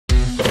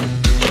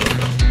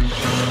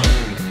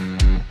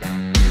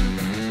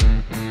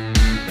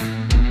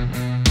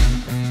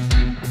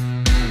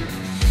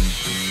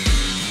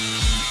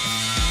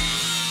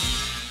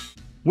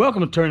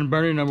Welcome to Turnin N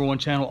Burnin, #1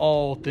 channel,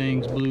 all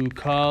things blue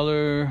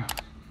collar.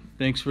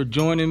 Thanks for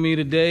joining me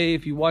today.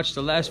 If you watched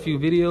the last few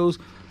videos,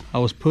 I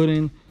was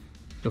putting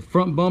the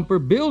front bumper,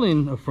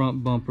 building a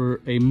front bumper,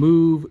 a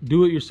move,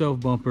 do-it-yourself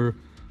bumper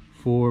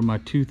for my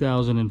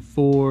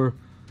 2004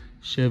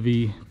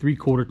 Chevy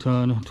 3/4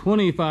 ton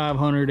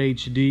 2500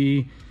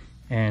 HD.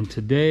 And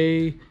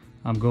today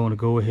I'm going to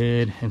go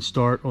ahead and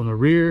start on the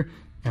rear,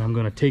 and I'm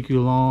going to take you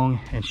along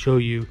and show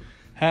you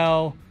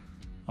how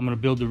I'm going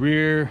to build the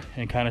rear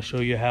and kind of show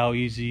you how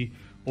easy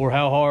or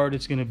how hard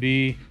it's going to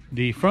be.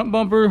 The front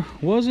bumper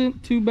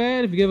wasn't too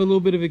bad. If you have a little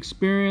bit of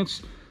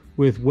experience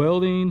with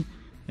welding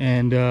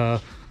and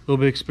a little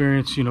bit of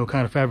experience, you know,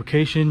 kind of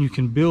fabrication, you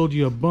can build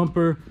you a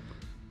bumper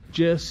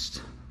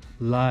just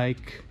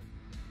like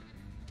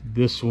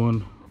this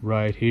one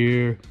right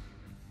here.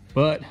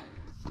 But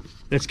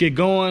let's get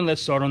going.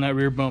 Let's start on that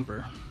rear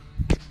bumper.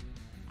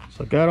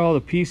 So I got all the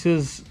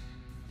pieces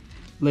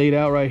laid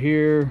out right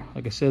here.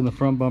 Like I said, in the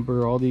front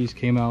bumper, all these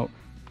came out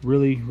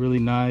really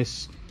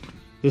nice.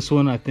 This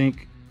one, I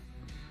think,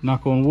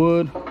 knock on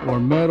wood or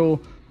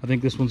metal, I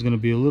think this one's going to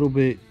be a little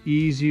bit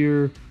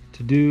easier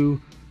to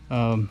do.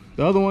 The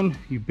other one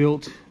you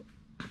built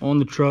on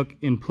the truck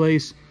in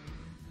place.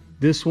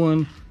 This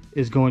one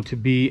is going to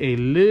be a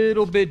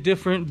little bit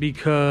different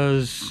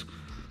because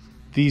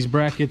these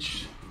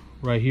brackets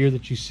right here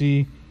that you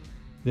see,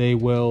 they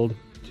weld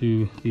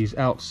to these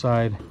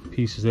outside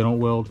pieces. They don't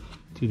weld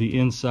to the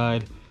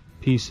inside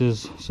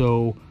pieces.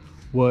 So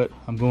what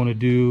I'm going to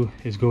do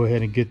is go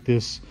ahead and get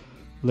this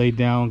laid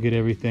down, get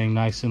everything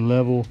nice and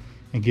level,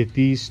 and get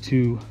these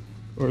two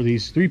or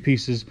these three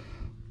pieces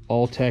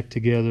all tacked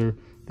together.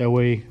 That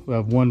way we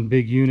have one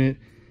big unit.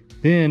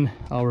 Then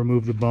I'll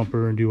remove the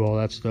bumper and do all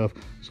that stuff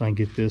so I can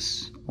get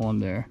this on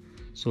there.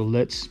 So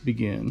let's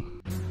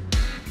begin.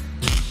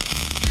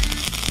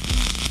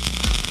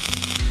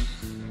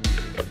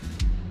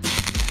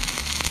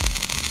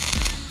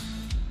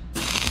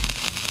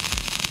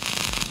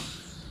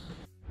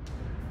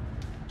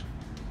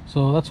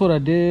 So that's what I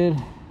did.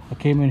 I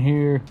came in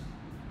here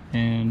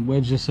and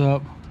wedged this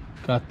up,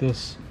 got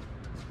this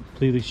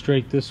completely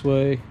straight this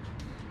way,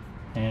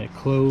 and it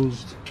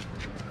closed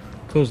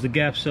the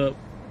gaps up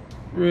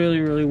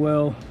really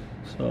well.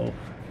 So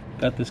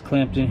got this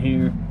clamped in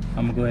here.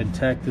 I'm gonna go ahead and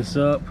tack this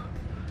up.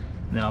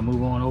 Then I'll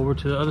move on over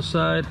to the other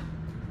side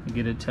and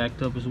get it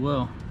tacked up as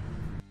well.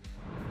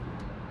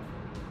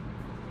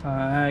 All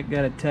right,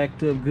 got it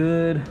tacked up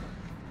good.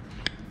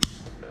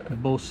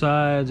 Both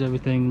sides,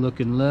 everything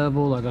looking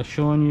level like I was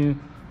showing you.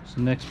 So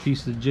the next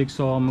piece of the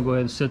jigsaw, I'm gonna go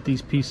ahead and set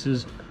these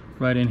pieces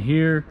right in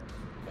here.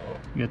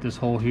 You got this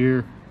hole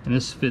here, and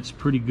this fits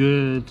pretty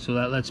good, so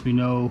that lets me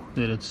know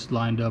that it's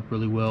lined up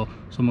really well.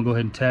 So I'm gonna go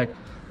ahead and tack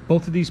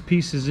both of these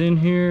pieces in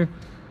here.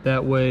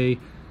 That way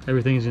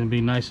everything's gonna be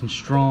nice and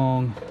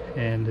strong,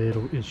 and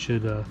it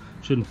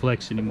shouldn't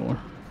flex anymore.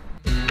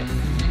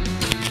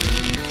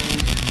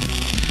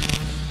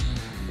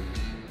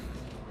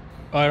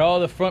 All right, all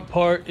the front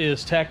part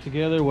is tacked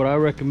together. What I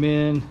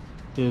recommend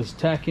is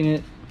tacking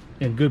it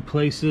in good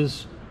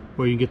places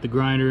where you can get the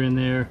grinder in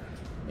there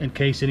in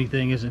case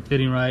anything isn't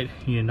fitting right.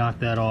 You can knock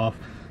that off,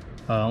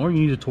 or you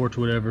can use a torch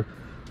or whatever.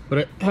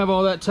 But I have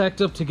all that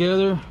tacked up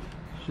together.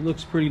 It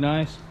looks pretty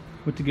nice,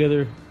 put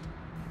together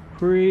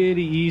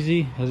pretty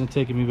easy. Hasn't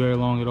taken me very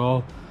long at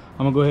all.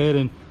 I'm gonna go ahead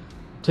and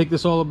take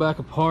this all back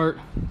apart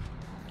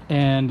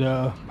and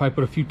probably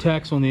put a few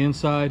tacks on the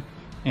inside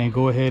and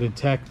go ahead and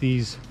tack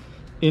these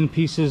end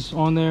pieces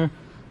on there.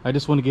 I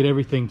just want to get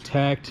everything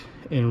tacked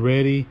and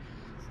ready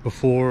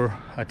before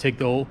I take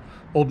the old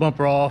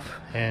bumper off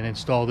and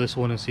install this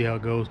one and see how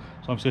it goes.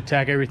 So I'm just gonna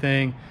tack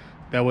everything.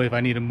 That way if I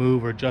need to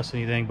move or adjust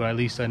anything, but at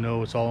least I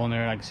know it's all on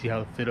there and I can see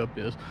how the fit up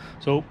is.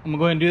 So I'm gonna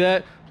go ahead and do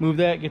that, move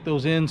that, get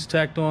those ends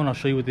tacked on. I'll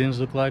show you what the ends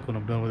look like when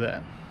I'm done with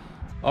that.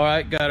 All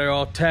right, got it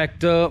all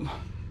tacked up.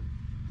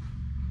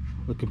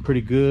 Looking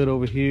pretty good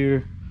over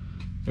here.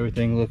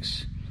 Everything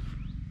looks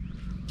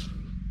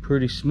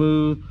pretty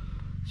smooth.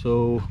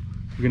 So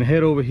we're gonna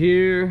head over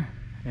here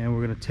and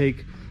we're gonna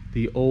take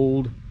the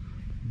old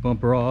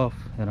bumper off,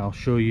 and I'll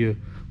show you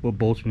what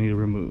bolts we need to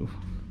remove.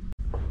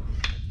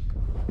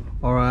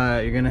 All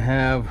right, you're gonna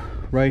have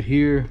right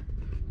here,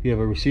 if you have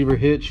a receiver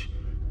hitch,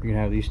 you're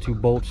gonna have these two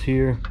bolts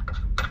here.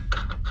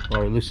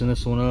 All right, loosen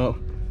this one up.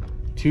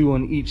 Two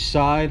on each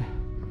side.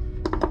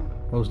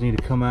 Those need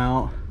to come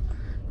out.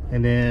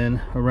 And then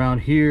around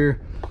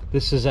here,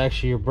 this is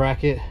actually your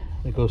bracket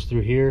that goes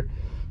through here.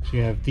 So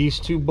you have these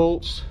two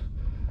bolts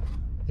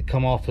that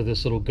come off of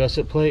this little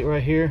gusset plate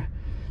right here,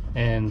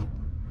 and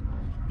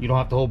you don't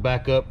have to hold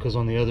back up because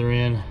on the other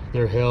end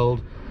they're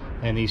held,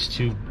 and these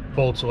two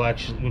bolts will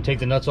actually, when you take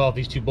the nuts off,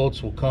 these two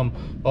bolts will come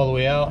all the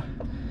way out,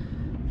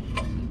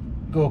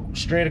 go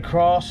straight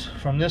across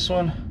from this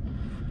one.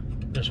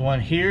 There's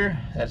one here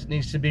that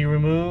needs to be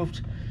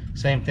removed.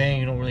 Same thing,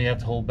 you don't really have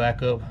to hold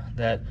back up.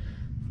 That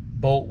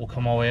bolt will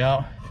come all the way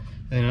out.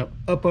 And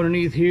up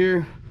underneath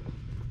here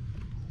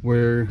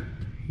where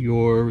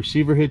your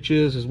receiver hitch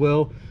is as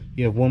well,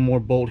 you have one more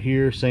bolt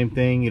here. Same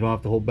thing, you don't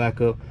have to hold back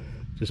up,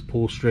 just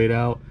pull straight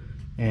out.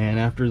 And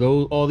after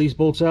all these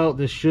bolts out,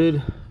 this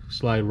should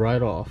slide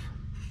right off.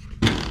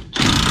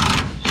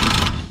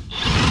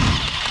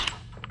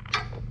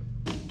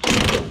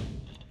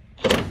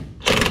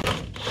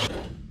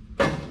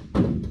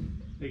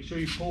 Make sure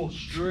you pull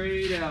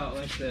straight out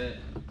like that.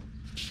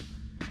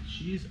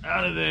 She's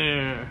out of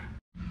there.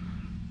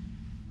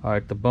 All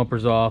right, the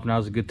bumper's off.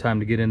 Now's a good time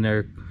to get in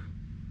there,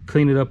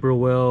 clean it up real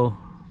well.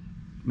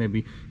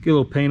 Maybe get a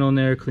little paint on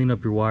there, clean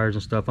up your wires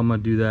and stuff. I'm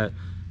gonna do that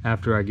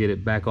after I get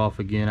it back off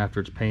again, after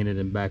it's painted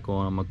and back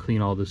on. I'm gonna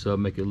clean all this up,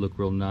 make it look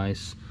real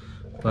nice.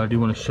 But I do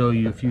want to show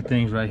you a few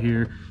things right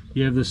here.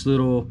 You have this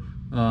little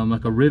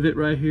like a rivet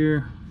right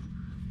here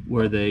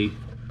where they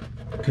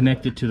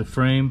connect it to the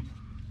frame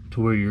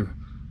to where your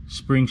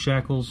spring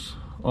shackles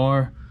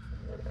are.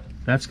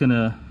 That's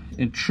gonna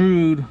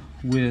intrude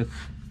with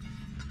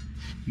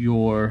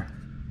your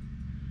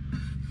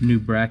new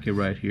bracket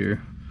right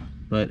here,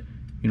 but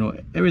you know,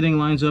 everything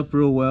lines up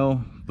real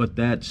well, but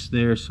that's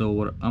there. So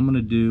what I'm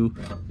gonna do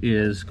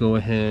is go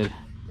ahead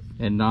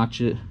and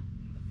notch it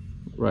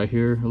right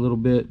here a little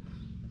bit,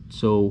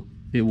 so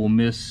it will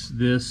miss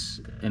this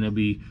and it'll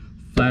be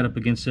flat up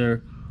against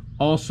there.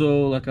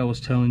 Also, like I was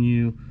telling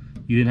you,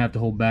 you didn't have to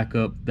hold back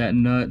up. That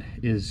nut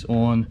is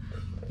on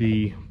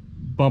the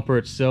bumper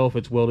itself.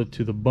 It's welded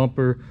to the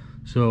bumper,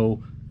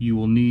 so you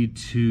will need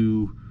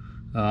to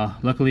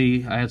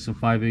luckily I had some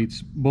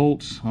 5/8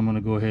 bolts. I'm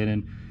gonna go ahead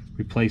and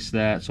replace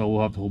that, so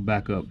we'll have to hold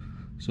back up.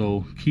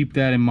 So keep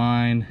that in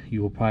mind.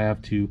 You will probably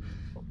have to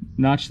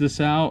notch this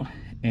out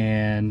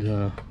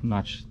and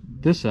notch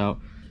this out,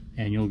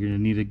 and you're gonna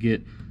need to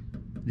get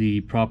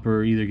the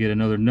proper, either get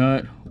another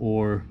nut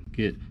or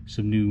get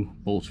some new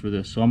bolts for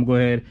this. So I'm gonna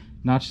go ahead,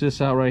 notch this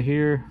out right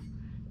here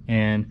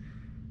and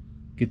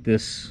get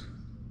this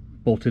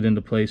bolted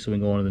into place so we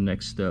can go on to the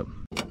next step.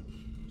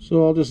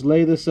 So I'll just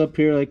lay this up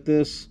here like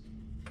this.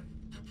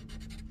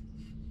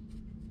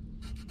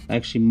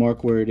 Actually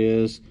mark where it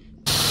is.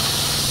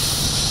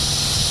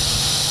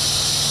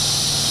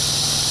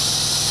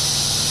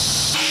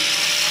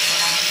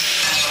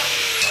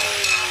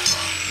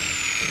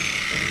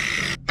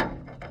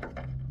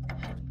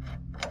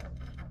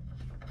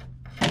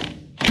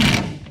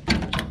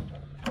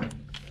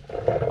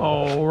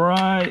 All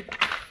right,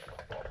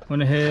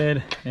 went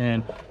ahead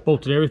and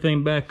bolted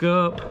everything back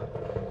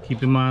up.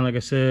 Keep in mind, like I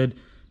said,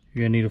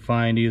 you're gonna need to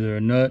find either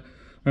a nut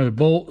or another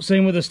bolt.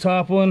 Same with this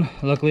top one.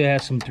 Luckily I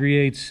have some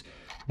 3/8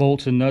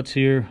 bolts and nuts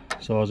here,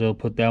 so I was able to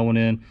put that one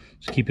in.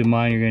 So keep in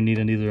mind, you're gonna need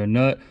either a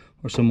nut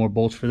or some more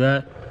bolts for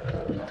that.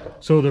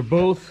 So they're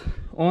both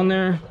on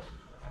there,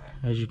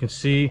 as you can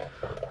see.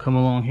 Come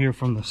along here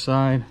from the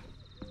side.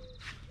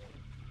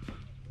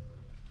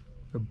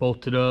 They're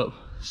bolted up,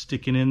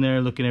 sticking in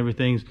there, looking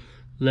everything's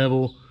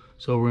level.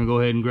 So we're gonna go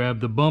ahead and grab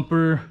the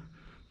bumper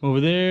over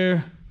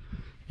there,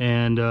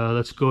 and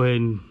let's go ahead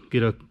and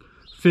get a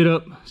fit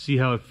up, see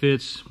how it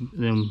fits,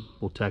 then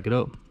we'll tack it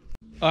up.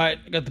 All right,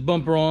 I got the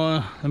bumper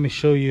on. Let me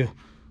show you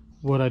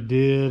what I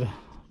did.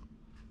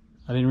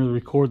 I didn't really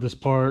record this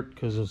part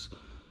because it was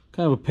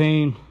kind of a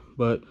pain,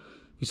 but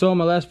you saw in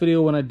my last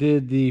video when I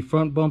did the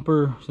front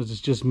bumper, since it's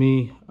just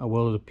me, I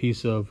welded a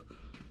piece of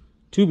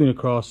tubing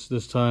across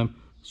this time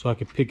so I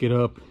could pick it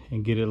up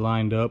and get it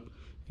lined up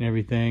and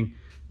everything.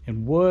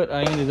 And what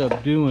I ended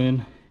up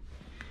doing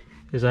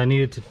is I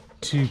needed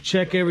to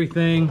check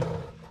everything,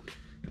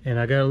 and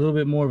I got a little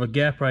bit more of a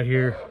gap right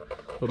here,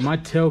 but my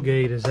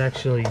tailgate is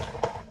actually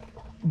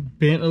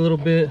bent a little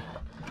bit.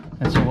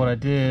 And so what I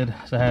did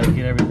is I had to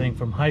get everything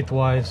from height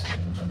wise,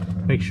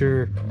 make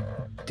sure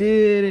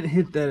didn't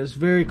hit that. It's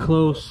very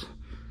close.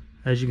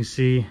 As you can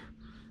see,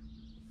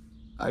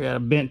 I got a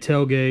bent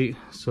tailgate,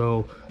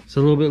 so it's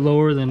a little bit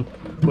lower than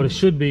what it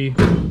should be,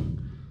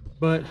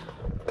 but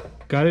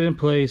got it in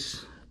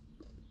place,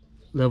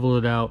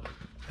 leveled it out,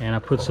 and I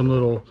put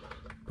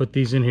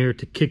these in here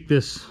to kick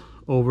this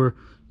over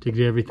to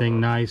get everything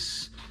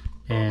nice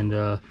and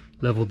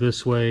level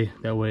this way.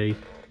 That way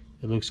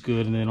it looks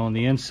good. And then on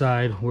the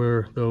inside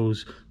where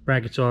those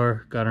brackets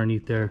are, got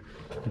underneath there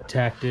and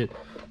tacked it.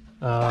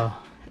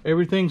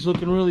 Everything's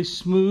looking really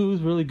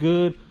smooth, really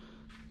good.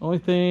 Only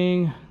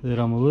thing that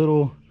I'm a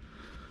little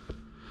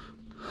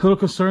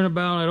concerned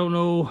about, I don't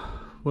know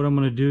what I'm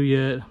gonna do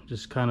yet, I'm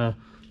just kind of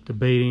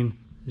debating,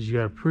 is you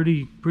got a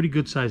pretty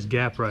good sized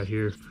gap right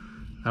here.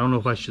 I don't know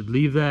if I should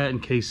leave that in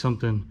case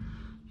something,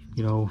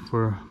 you know,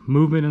 for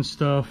movement and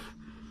stuff,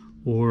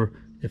 or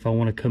if I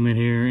want to come in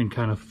here and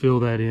kind of fill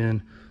that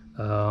in.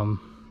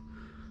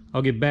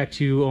 I'll get back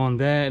to you on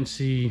that and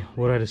see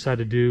what I decide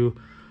to do.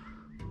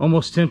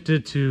 Almost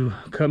tempted to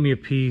cut me a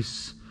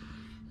piece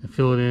and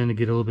fill it in to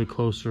get a little bit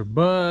closer,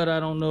 but I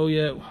don't know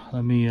yet.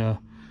 Let me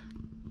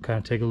kind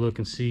of take a look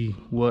and see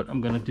what I'm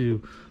gonna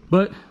do.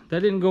 But that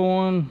didn't go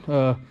on.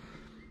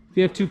 If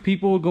you have two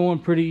people, going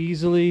pretty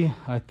easily.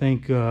 I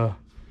think you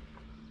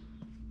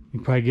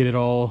can probably get it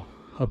all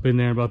up in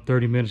there in about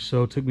 30 minutes or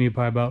so. It took me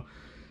probably about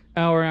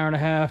hour and a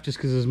half, just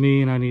because it's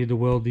me and I needed to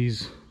weld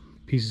these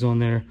pieces on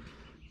there.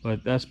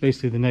 But that's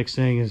basically the next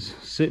thing, is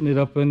sitting it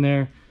up in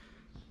there,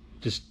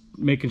 just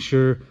making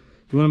sure,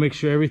 you want to make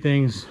sure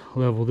everything's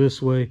level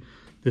this way.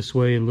 this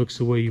way and looks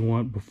the way you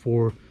want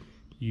before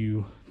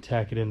you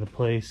tack it into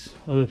place.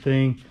 Other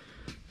thing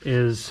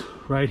is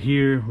right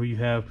here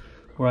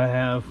where I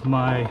have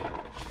my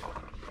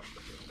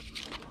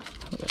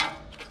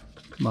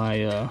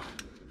where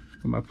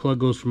my plug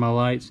goes for my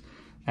lights.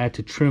 I had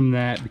to trim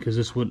that because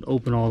this wouldn't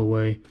open all the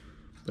way,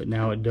 but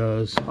now it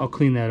does. I'll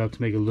clean that up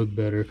to make it look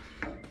better,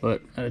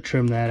 but I had to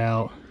trim that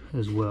out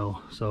as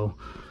well. So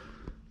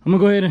I'm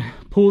gonna go ahead and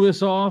pull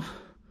this off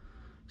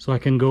so I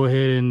can go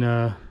ahead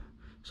and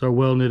start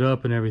welding it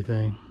up and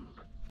everything.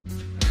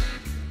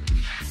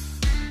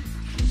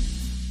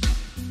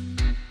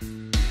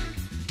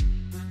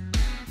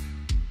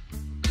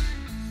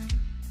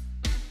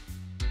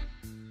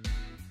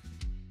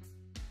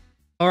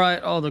 All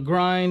right, all the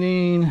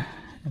grinding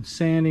and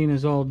sanding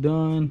is all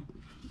done.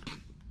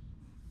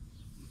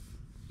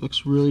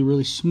 Looks really,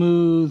 really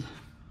smooth.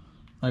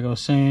 Like I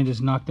was saying,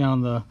 just knock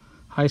down the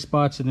high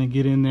spots and then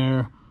get in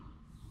there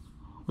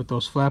with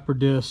those flapper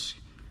discs,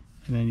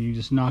 and then you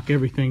just knock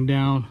everything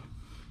down.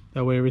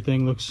 That way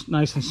everything looks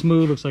nice and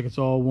smooth, looks like it's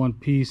all one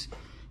piece.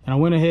 And I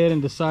went ahead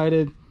and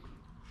decided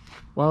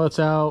while it's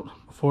out,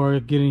 before I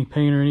get any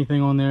paint or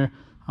anything on there,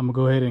 I'm gonna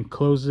go ahead and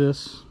close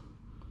this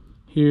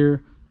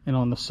here and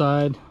on the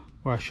side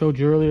where I showed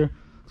you earlier.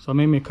 So I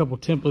made me a couple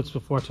templates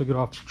before I took it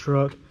off the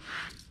truck,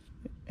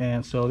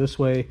 and so this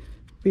way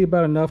be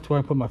about enough to where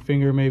I put my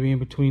finger maybe in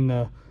between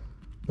the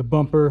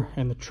bumper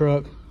and the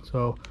truck.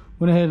 So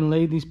went ahead and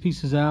laid these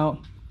pieces out.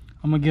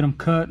 I'm gonna get them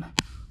cut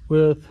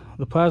with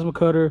the plasma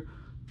cutter,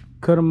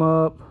 cut them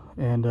up,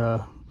 and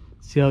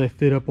see how they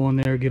fit up on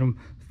there, get them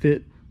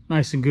fit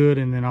nice and good,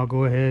 and then I'll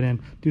go ahead and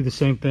do the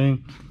same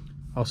thing.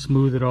 I'll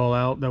smooth it all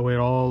out, that way it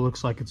all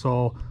looks like it's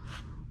all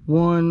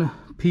one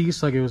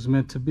piece like it was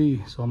meant to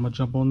be. So I'm gonna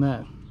jump on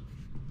that.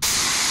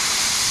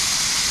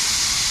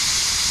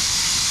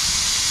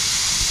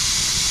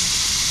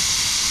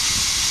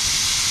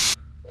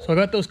 So I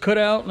got those cut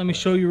out. Let me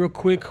show you real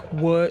quick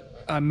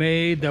what I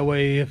made. That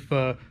way if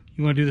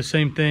you want to do the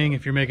same thing,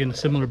 if you're making a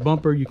similar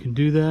bumper, you can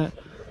do that.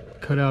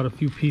 Cut out a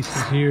few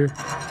pieces here.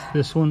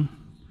 This one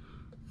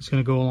is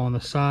going to go along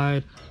the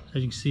side.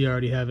 As you can see, I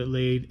already have it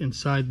laid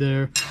inside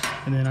there.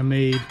 And then I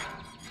made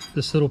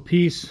this little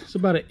piece. It's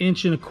about 1.25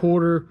 inches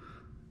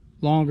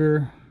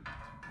longer,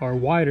 or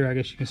wider, I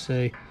guess you can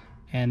say.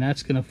 And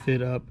that's going to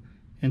fit up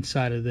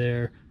inside of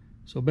there.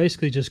 So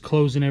basically just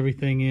closing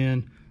everything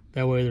in.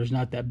 That way there's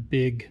not that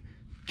big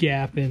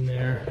gap in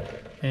there.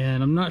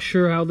 And I'm not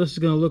sure how this is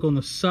going to look on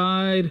the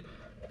side.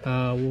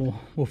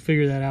 We'll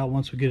figure that out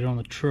once we get it on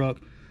the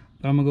truck.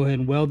 But I'm going to go ahead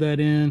and weld that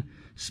in,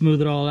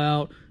 smooth it all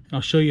out, and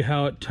I'll show you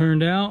how it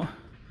turned out.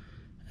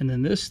 And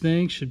then this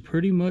thing should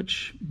pretty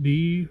much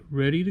be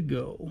ready to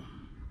go.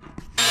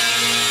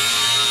 I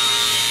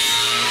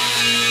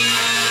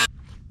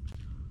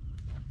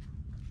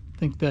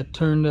think that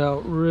turned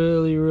out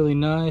really, really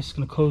nice.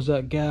 Going to close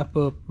that gap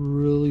up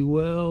really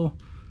well.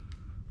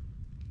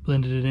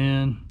 Blended it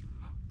in.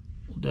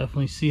 We'll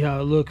definitely see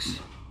how it looks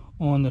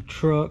on the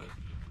truck.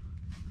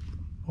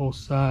 Both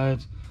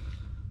sides.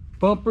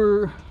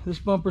 Bumper, this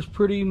bumper's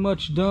pretty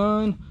much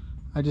done.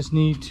 I just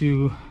need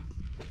to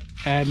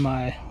add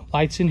my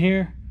lights in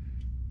here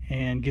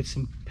and get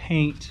some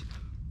paint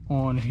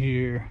on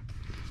here.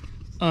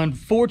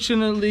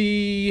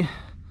 Unfortunately,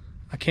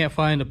 I can't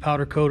find a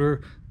powder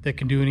coater that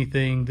can do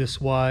anything this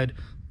wide.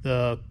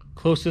 The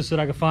closest that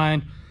I could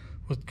find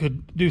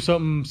could do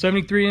something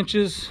 73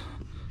 inches.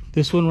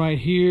 This one right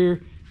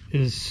here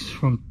is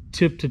from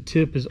tip to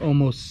tip is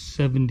almost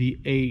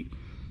 78.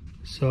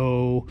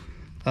 So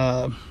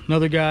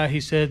another guy, he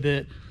said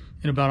that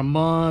in about a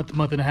month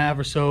and a half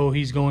or so,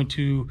 he's going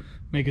to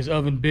make his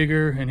oven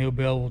bigger and he'll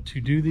be able to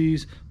do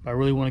these. But I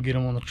really want to get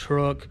them on the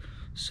truck.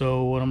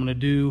 So what I'm going to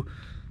do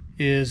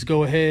is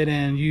go ahead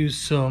and use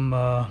some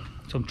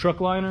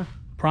truck liner,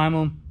 prime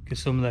them, get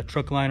some of that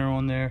truck liner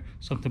on there,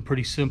 something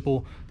pretty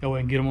simple. That way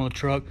I can get them on the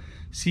truck.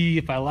 See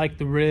if I like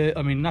the red,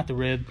 I mean not the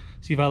red,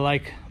 see if I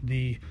like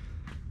the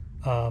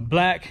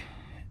black,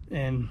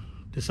 and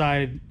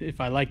decide if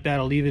I like that,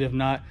 I'll leave it. If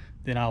not,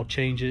 then I'll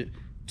change it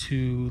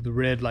to the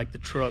red like the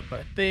truck.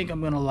 But I think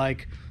I'm gonna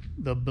like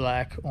the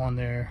black on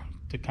there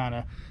to kind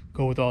of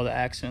go with all the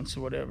accents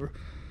or whatever.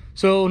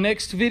 So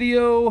next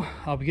video,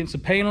 I'll be getting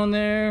some paint on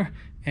there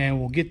and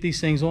we'll get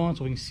these things on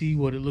so we can see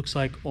what it looks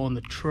like on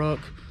the truck.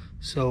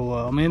 So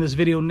I'm in this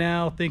video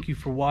now. Thank you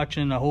for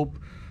watching. I hope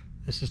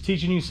this is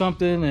teaching you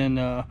something,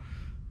 and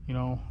you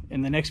know,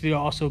 in the next video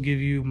I'll also give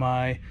you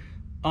my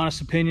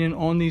honest opinion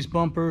on these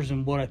bumpers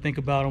and what I think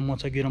about them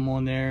once I get them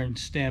on there and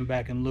stand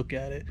back and look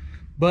at it.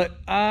 But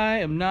I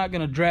am not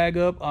gonna drag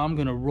up. I'm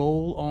gonna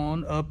roll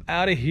on up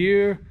out of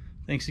here.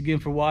 Thanks again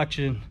for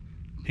watching.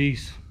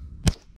 Peace.